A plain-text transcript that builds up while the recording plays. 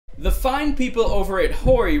The fine people over at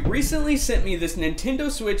Hori recently sent me this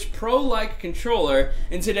Nintendo Switch Pro-like controller,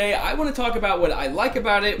 and today I want to talk about what I like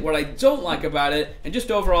about it, what I don't like about it, and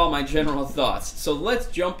just overall my general thoughts. So let's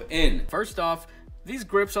jump in. First off, these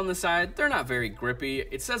grips on the side, they're not very grippy.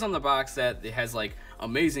 It says on the box that it has like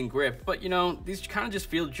amazing grip, but you know, these kind of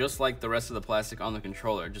just feel just like the rest of the plastic on the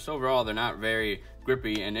controller. Just overall, they're not very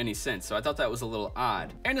grippy in any sense, so I thought that was a little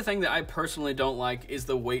odd. And the thing that I personally don't like is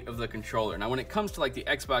the weight of the controller. Now when it comes to like the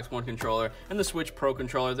Xbox One controller and the Switch Pro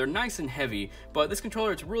controller, they're nice and heavy, but this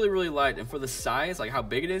controller, it's really light, and for the size, like how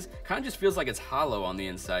big it is, kind of just feels like it's hollow on the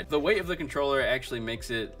inside. The weight of the controller actually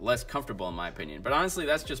makes it less comfortable in my opinion, but honestly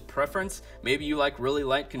that's just preference. Maybe you like really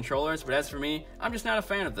light controllers, but as for me, I'm just not a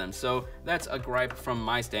fan of them, so that's a gripe from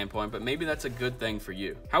my standpoint, but maybe that's a good thing for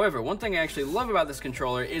you. However, one thing I actually love about this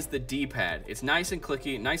controller is the D-pad. It's nice and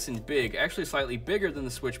clicky, nice and big, actually slightly bigger than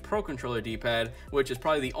the Switch Pro controller D-pad, which is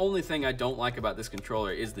probably the only thing I don't like about this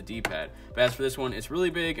controller is the D-pad. But as for this one, it's really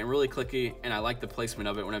big and really clicky, and I like the placement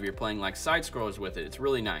of it whenever you're playing like side scrollers with it. It's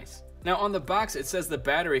really nice. Now on the box it says the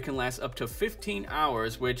battery can last up to 15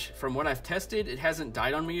 hours, which from what I've tested, it hasn't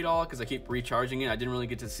died on me at all because I keep recharging it. I didn't really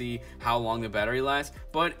get to see how long the battery lasts,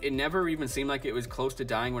 but it never even seemed like it was close to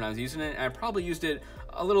dying when I was using it. And I probably used it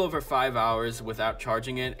a little over 5 hours without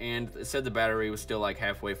charging it, and it said the battery was still like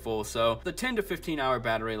halfway full, so the 10 to 15 hour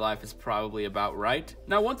battery life is probably about right.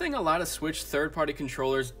 Now one thing a lot of Switch third-party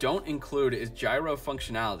controllers don't include is gyro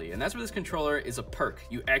functionality, and that's where this controller is a perk.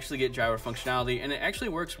 You actually get gyro functionality, and it actually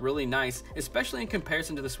works really nice, especially in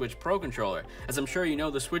comparison to the Switch Pro controller. As I'm sure you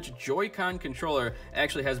know, the Switch Joy-Con controller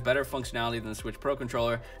actually has better functionality than the Switch Pro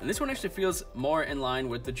controller, and this one actually feels more in line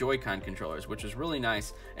with the Joy-Con controllers, which is really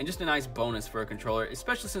nice, and just a nice bonus for a controller,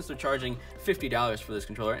 especially since they're charging $50 for this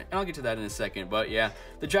controller, and I'll get to that in a second. But yeah,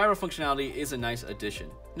 the gyro functionality is a nice addition.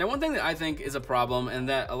 Now one thing that I think is a problem, and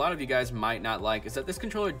that a lot of you guys might not like, is that this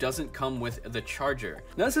controller doesn't come with the charger.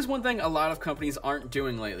 Now this is one thing a lot of companies aren't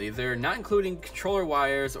doing lately. They're not including controller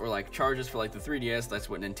wires or like chargers for like the 3DS. That's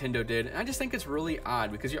what Nintendo did, and I just think it's really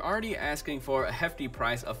odd because you're already asking for a hefty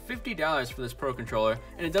price of $50 for this Pro controller,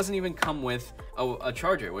 and it doesn't even come with a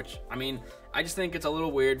charger, which, I mean, I just think it's a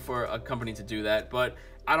little weird for a company to do that. But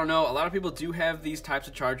I don't know, a lot of people do have these types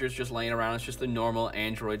of chargers just laying around. It's just the normal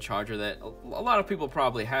Android charger that a lot of people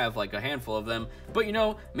probably have, like a handful of them. But you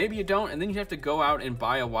know, maybe you don't, and then you have to go out and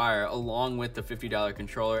buy a wire along with the $50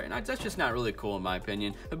 controller, and that's just not really cool in my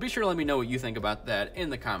opinion. But be sure to let me know what you think about that in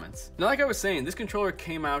the comments. Now like I was saying, this controller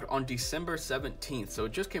came out on December 17th, so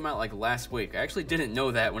it just came out like last week. I actually didn't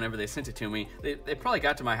know that whenever they sent it to me. They probably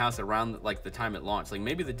got to my house around like the time it launched, like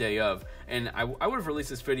maybe the day of, and I would have released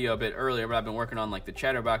this video a bit earlier, but I've been working on like the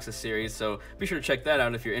Chatterboxes series, so be sure to check that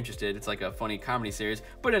out if you're interested. It's like a funny comedy series.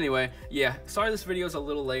 But anyway, yeah, sorry this video is a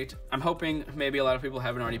little late. I'm hoping maybe a lot of people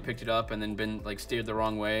haven't already picked it up and then been like steered the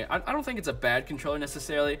wrong way. I don't think it's a bad controller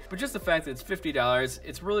necessarily, but just the fact that it's $50,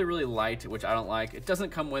 it's really light, which I don't like. It doesn't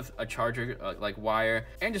come with a charger like wire,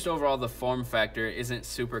 and just overall the form factor isn't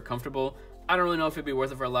super comfortable. I don't really know if it'd be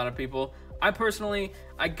worth it for a lot of people. I personally,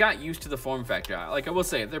 I got used to the form factor. Like I will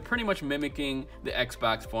say, they're pretty much mimicking the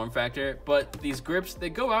Xbox form factor, but these grips, they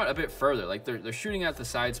go out a bit further. Like they're shooting out the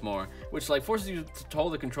sides more, which like forces you to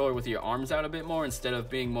hold the controller with your arms out a bit more instead of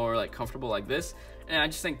being more like comfortable like this. And I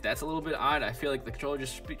just think that's a little bit odd. I feel like the controller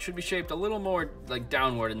just should be shaped a little more like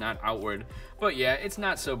downward and not outward. But yeah, it's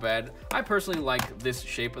not so bad. I personally like this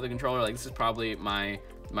shape of the controller. Like this is probably my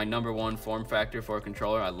number one form factor for a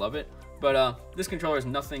controller. I love it. But this controller is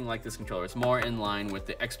nothing like this controller. It's more in line with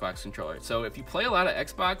the Xbox controller. So if you play a lot of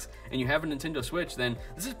Xbox and you have a Nintendo Switch, then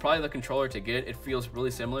this is probably the controller to get. It feels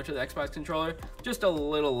really similar to the Xbox controller, just a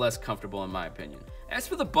little less comfortable in my opinion. As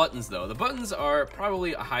for the buttons though, the buttons are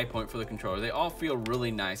probably a high point for the controller. They all feel really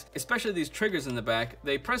nice, especially these triggers in the back.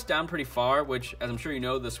 They press down pretty far, which, as I'm sure you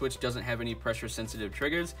know, the Switch doesn't have any pressure sensitive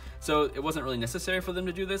triggers, so it wasn't really necessary for them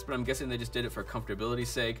to do this, but I'm guessing they just did it for comfortability's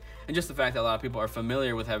sake, and just the fact that a lot of people are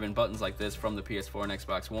familiar with having buttons like this from the PS4 and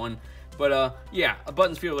Xbox One. But yeah, the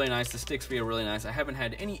buttons feel really nice, the sticks feel really nice. I haven't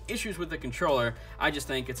had any issues with the controller. I just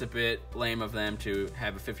think it's a bit lame of them to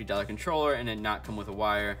have a $50 controller and then not come with a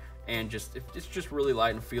wire, and it's just really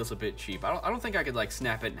light and feels a bit cheap. I don't think I could like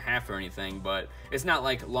snap it in half or anything, but it's not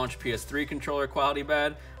like launch PS3 controller quality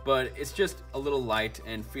bad, but it's just a little light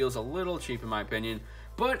and feels a little cheap in my opinion.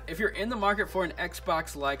 But if you're in the market for an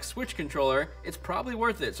Xbox-like Switch controller, it's probably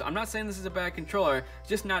worth it. So I'm not saying this is a bad controller,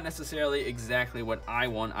 just not necessarily exactly what I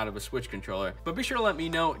want out of a Switch controller. But be sure to let me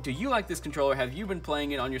know, do you like this controller? Have you been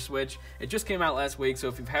playing it on your Switch? It just came out last week, so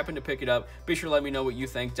if you've happened to pick it up, be sure to let me know what you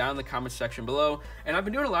think down in the comments section below. And I've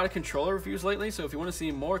been doing a lot of controller reviews lately, so if you want to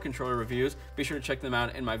see more controller reviews, be sure to check them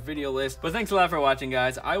out in my video list. But thanks a lot for watching,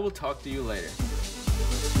 guys. I will talk to you later.